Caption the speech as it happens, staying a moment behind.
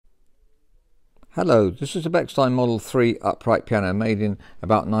Hello, this is a Bechstein Model 3 upright piano made in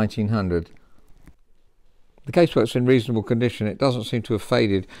about 1900. The casework's in reasonable condition. It doesn't seem to have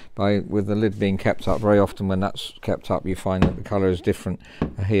faded with the lid being kept up. Very often when that's kept up you find that the colour is different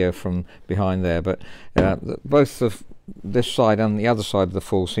here from behind there, but both this side and the other side of the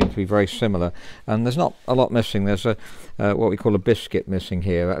fall seem to be very similar, and there's not a lot missing. There's a what we call a biscuit missing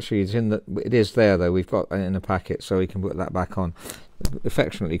here. Actually it is there though. We've got it in a packet, so we can put that back on.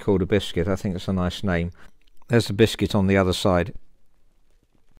 Affectionately called a biscuit. I think it's a nice name. There's the biscuit on the other side.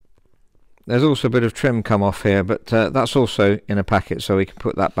 There's also a bit of trim come off here, but that's also in a packet, so we can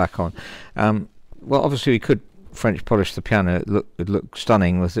put that back on. Well, obviously we could French polish the piano. It'd look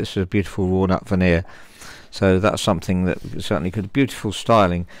stunning with this beautiful walnut veneer, so that's something that certainly could. Beautiful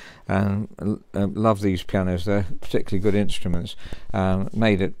styling, love these pianos. They're particularly good instruments,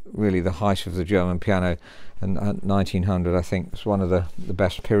 made at really the height of the German piano, and 1900 I think is one of the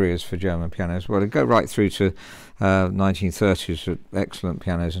best periods for German pianos. Well, it go right through to 1930s, excellent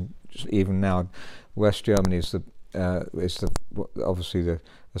pianos, and even now West Germany is obviously the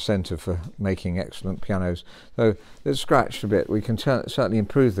centre for making excellent pianos. So it's scratched a bit. We can certainly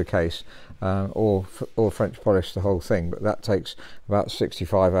improve the case or French polish the whole thing, but that takes about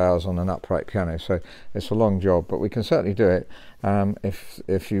 65 hours on an upright piano, so it's a long job, but we can certainly do it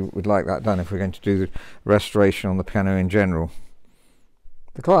if you would like that done, if we're going to do the restoration on the piano in general.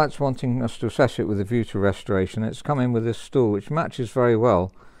 The client's wanting us to assess it with a view to restoration. It's come in with this stool which matches very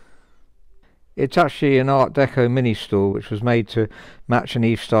well. It's actually an Art Deco mini stool which was made to match an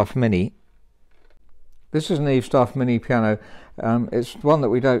Eve-Staff Mini. This is an Eve-Staff Mini piano. It's one that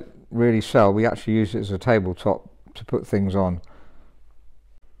we don't really sell. We actually use it as a tabletop to put things on.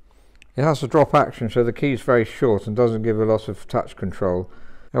 It has a drop action, so the key is very short and doesn't give a lot of touch control.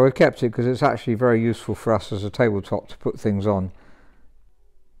 Now, we've kept it because it's actually very useful for us as a tabletop to put things on.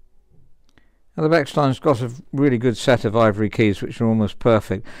 Now, the Bechstein's got a really good set of ivory keys which are almost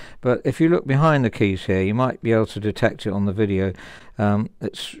perfect, but if you look behind the keys here you might be able to detect it on the video.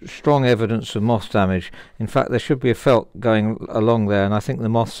 It's strong evidence of moth damage. In fact, there should be a felt going along there, and I think the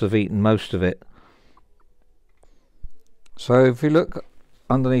moths have eaten most of it. So if you look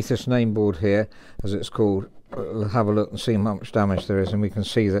underneath this name board here, as it's called, we'll have a look and see how much damage there is, and we can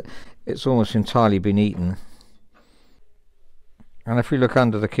see that it's almost entirely been eaten. And if we look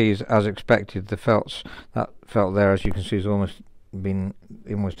under the keys, as expected, that felt there, as you can see, has almost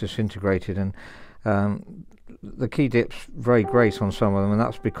disintegrated, and the key dip's very great on some of them, and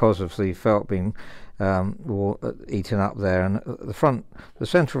that's because of the felt being eaten up there. And the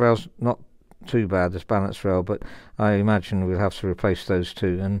centre rail's not too bad, this balance rail, but I imagine we'll have to replace those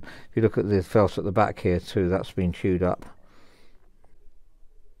too. And if you look at the felt at the back here too, that's been chewed up.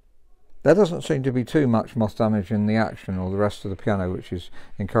 There doesn't seem to be too much moth damage in the action or the rest of the piano, which is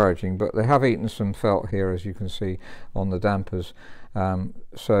encouraging, but they have eaten some felt here, as you can see on the dampers.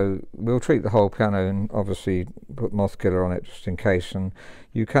 So we'll treat the whole piano and obviously put moth killer on it just in case, and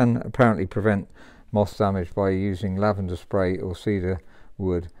you can apparently prevent moth damage by using lavender spray or cedar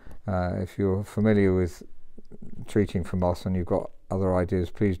wood. If you're familiar with treating for moth and you've got other ideas,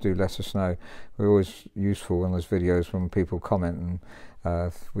 please do let us know. We're always useful in those videos when people comment, and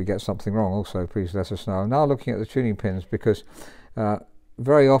if we get something wrong also, please let us know. I'm now looking at the tuning pins because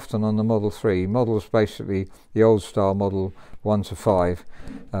very often on the Model 3, models basically the old style Model 1 to 5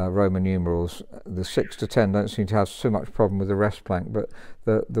 Roman numerals, the 6 to 10 don't seem to have so much problem with the rest plank, but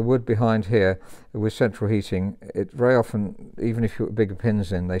the wood behind here with central heating, it very often, even if you put bigger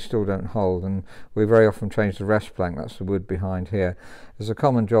pins in, they still don't hold, and we very often change the rest plank. That's the wood behind here. There's a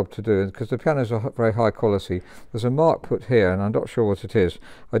common job to do, because the pianos are very high quality. There's a mark put here, and I'm not sure what it is.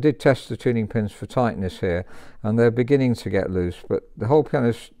 I did test the tuning pins for tightness here, and they're beginning to get loose, but the whole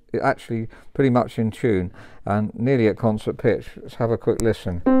piano's actually pretty much in tune and nearly at concert pitch. Let's have a quick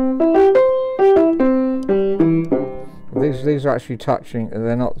listen. These are actually touching,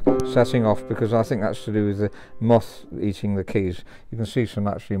 they're not setting off, because I think that's to do with the moth eating the keys. You can see some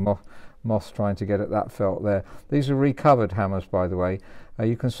actually moths trying to get at that felt there. These are recovered hammers, by the way.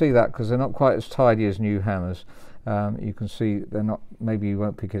 You can see that because they're not quite as tidy as new hammers. You can see they're not, maybe you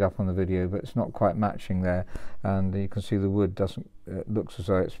won't pick it up on the video, but it's not quite matching there, and you can see the wood doesn't, it looks as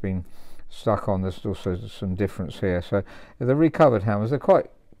though it's been stuck on. There's also some difference here. So the recovered hammers, they're quite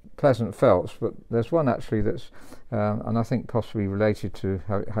pleasant felts, but there's one actually that's and I think possibly related to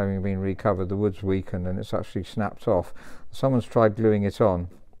having been recovered, the wood's weakened and it's actually snapped off. Someone's tried gluing it on.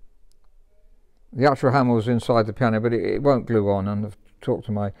 The actual hammer was inside the piano, but it won't glue on, and I've talked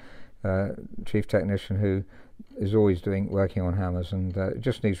to my chief technician who is always working on hammers, and it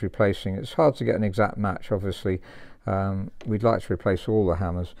just needs replacing. It's hard to get an exact match, obviously, we'd like to replace all the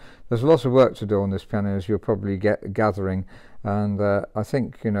hammers. There's a lot of work to do on this piano, as you're probably gathering, and I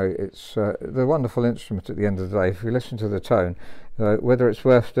think, you know, it's the wonderful instrument at the end of the day. If you listen to the tone, whether it's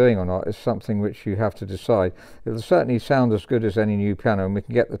worth doing or not is something which you have to decide. It'll certainly sound as good as any new piano, and we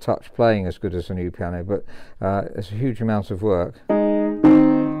can get the touch playing as good as a new piano, but it's a huge amount of work.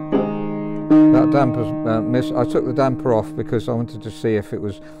 That damper's missed. I took the damper off because I wanted to see if it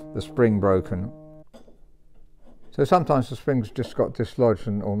was the spring broken. So sometimes the spring's just got dislodged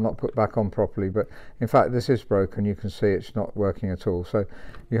or not put back on properly, but in fact this is broken. You can see it's not working at all. So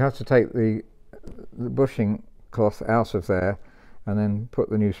you have to take the bushing cloth out of there and then put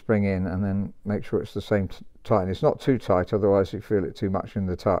the new spring in, and then make sure it's the same tightness. It's not too tight, otherwise you feel it too much in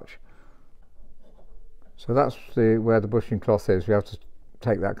the touch. So that's where the bushing cloth is. We have to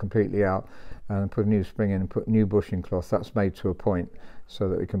take that completely out and put a new spring in and put new bushing cloth. That's made to a point so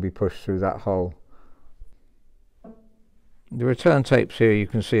that it can be pushed through that hole. The return tapes here you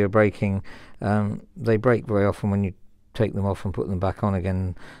can see are breaking. They break very often when you take them off and put them back on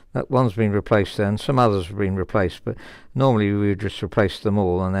again. That one's been replaced then, some others have been replaced, but normally we would just replace them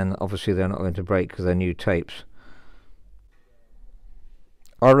all, and then obviously they're not going to break because they're new tapes.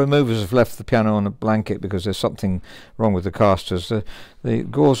 Our removers have left the piano on a blanket because there's something wrong with the casters. The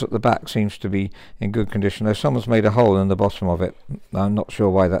gauze at the back seems to be in good condition, though someone's made a hole in the bottom of it. I'm not sure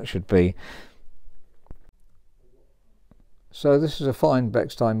why that should be. So this is a fine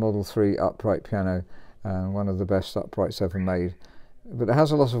Bechstein Model 3 upright piano, one of the best uprights ever made. But it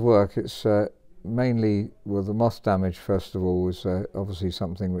has a lot of work. It's mainly, well, the moth damage first of all was obviously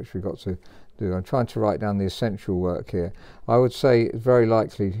something which we've got to do. I'm trying to write down the essential work here. I would say it's very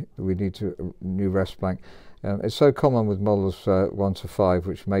likely that we need a new rest blank. It's so common with models 1 to 5,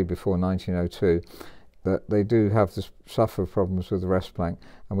 which were made before 1902, that they do have suffer problems with the rest blank,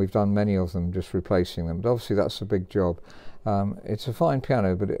 and we've done many of them just replacing them. But obviously that's a big job. It's a fine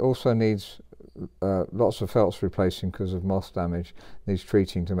piano, but it also needs lots of felts replacing because of moth damage. Needs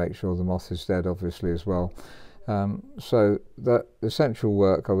treating to make sure the moth is dead, obviously, as well. So that essential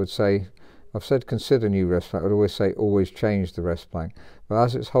work, I would say, I've said consider new rest blank. I would always say always change the rest blank. But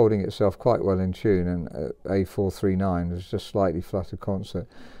as it's holding itself quite well in tune, and A439 is just slightly fluttered concert,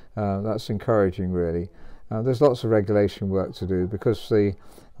 that's encouraging, really. There's lots of regulation work to do because the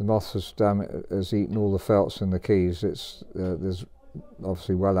moth has eaten all the felts and the keys. There's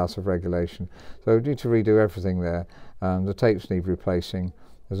obviously well out of regulation, so we need to redo everything there. The tapes need replacing.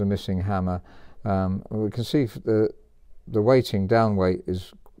 There's a missing hammer. We can see the weighting, down weight,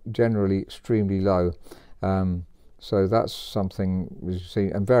 is generally extremely low, so that's something we see,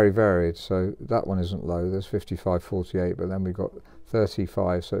 and very varied. So that one isn't low. There's 55, 48, but then we've got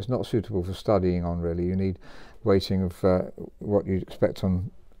 35, so it's not suitable for studying on, really. You need weighting of what you'd expect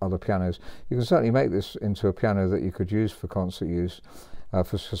on other pianos. You can certainly make this into a piano that you could use for concert use,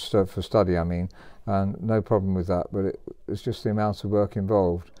 for study, I mean, and no problem with that, but it's just the amount of work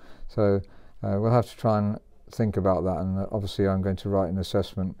involved. So we'll have to try and think about that, and obviously I'm going to write an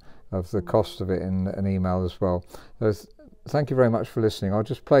assessment of the cost of it in an email as well. So thank you very much for listening. I'll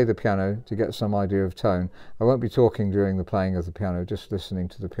just play the piano to get some idea of tone. I won't be talking during the playing of the piano, just listening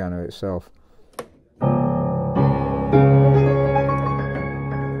to the piano itself.